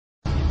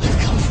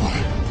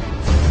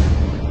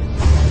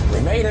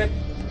made it.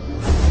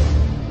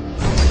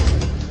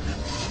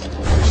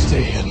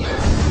 Stay hidden.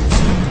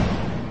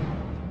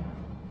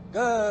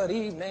 Good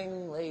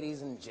evening,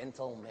 ladies and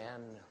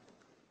gentlemen.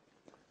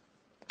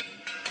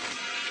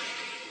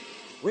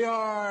 We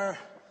are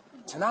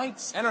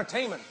tonight's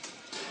entertainment.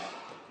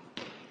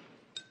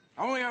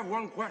 I only have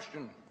one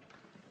question.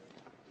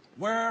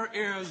 Where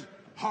is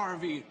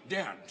Harvey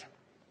Dent?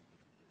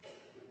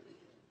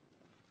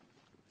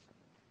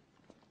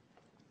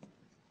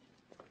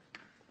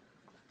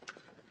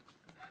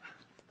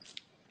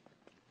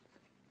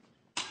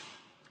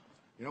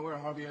 You know where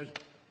Harvey is?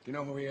 You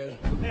know who he is?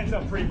 Hands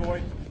up, pretty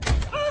boy.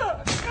 Do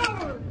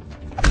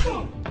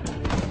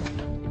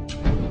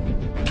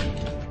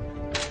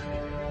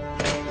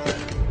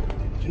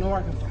you know where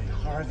I can find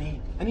Harvey?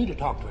 I need to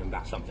talk to him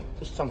about something.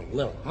 Just something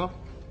little, huh?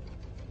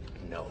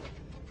 No.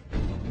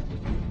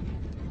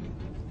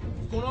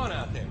 What's going on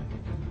out there?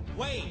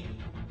 Wait!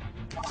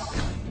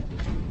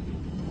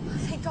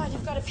 Thank God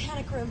you've got a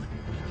panic room.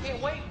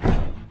 Can't wait!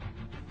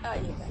 Oh,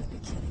 you gotta be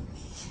kidding me.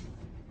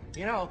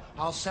 You know,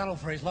 I'll settle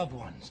for his loved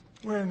ones.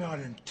 We're not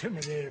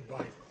intimidated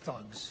by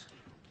thugs.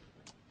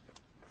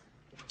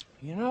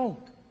 You know,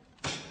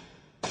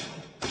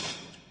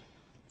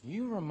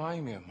 you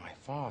remind me of my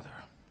father.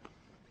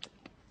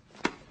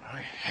 I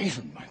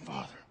hated my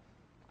father.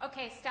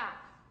 Okay, stop.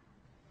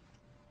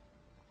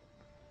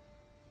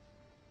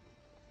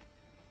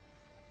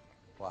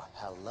 Well,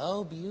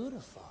 hello,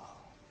 beautiful.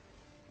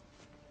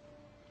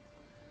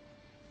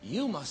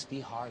 You must be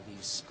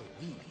Harvey's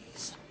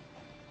squeeze.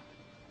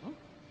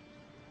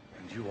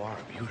 And you are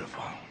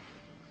beautiful.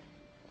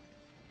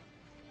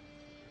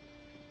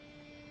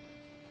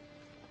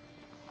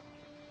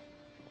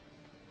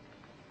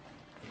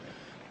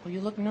 Well,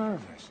 you look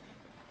nervous.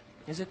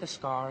 Is it the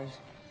scars?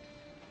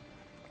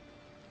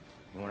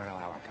 You want to know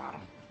how I got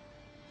them?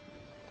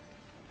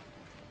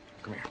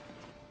 Come here.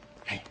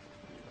 Hey.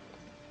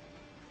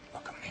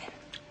 Look at me.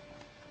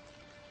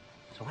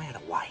 So I had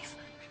a wife,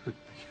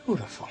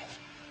 beautiful,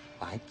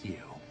 like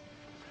you,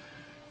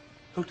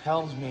 who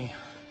tells me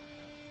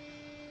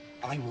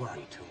I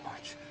worry too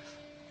much,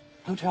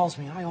 who tells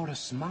me I ought to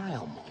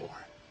smile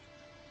more,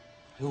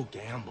 who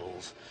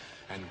gambles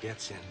and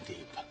gets in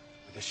deep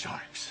with the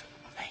sharks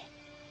of hate.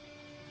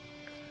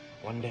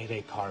 One day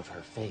they carve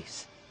her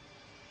face.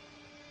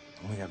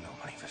 We have no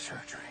money for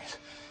surgeries.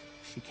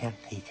 She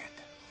can't take it.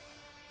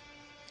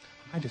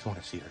 I just want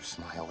to see her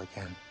smile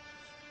again.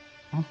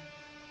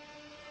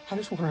 I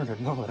just want her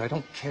to know that I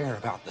don't care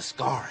about the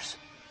scars.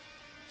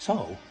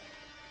 So,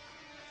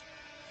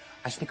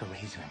 I stick a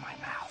razor in my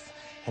mouth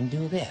and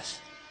do this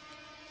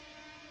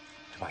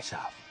to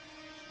myself.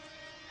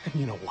 And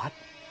you know what?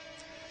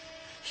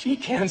 She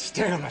can't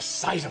stand the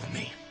sight of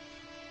me.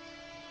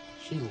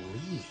 She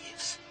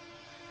leaves.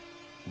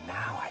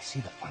 Now I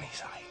see the funny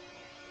side.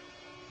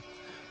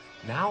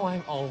 Now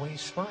I'm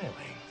always smiling.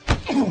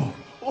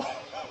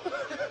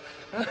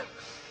 A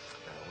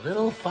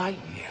little fight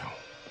in you.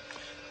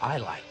 I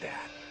like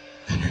that.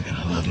 And you're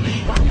gonna love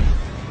me.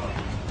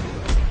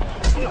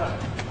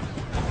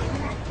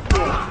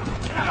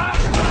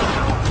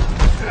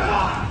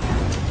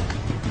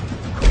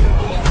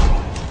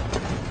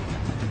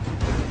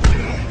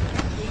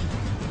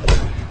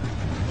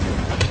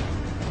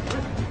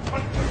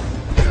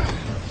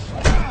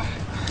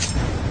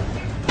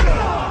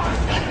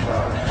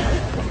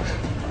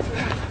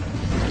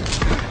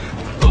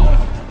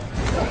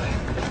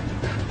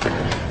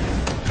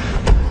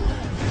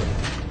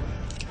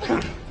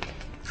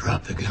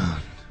 Drop the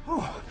gun.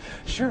 Oh,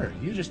 sure.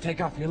 You just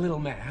take off your little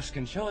mask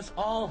and show us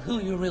all who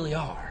you really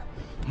are.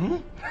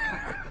 Let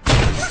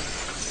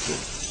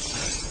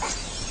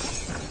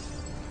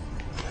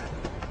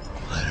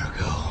her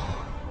go.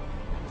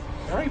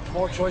 Very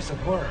poor choice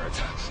of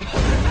words.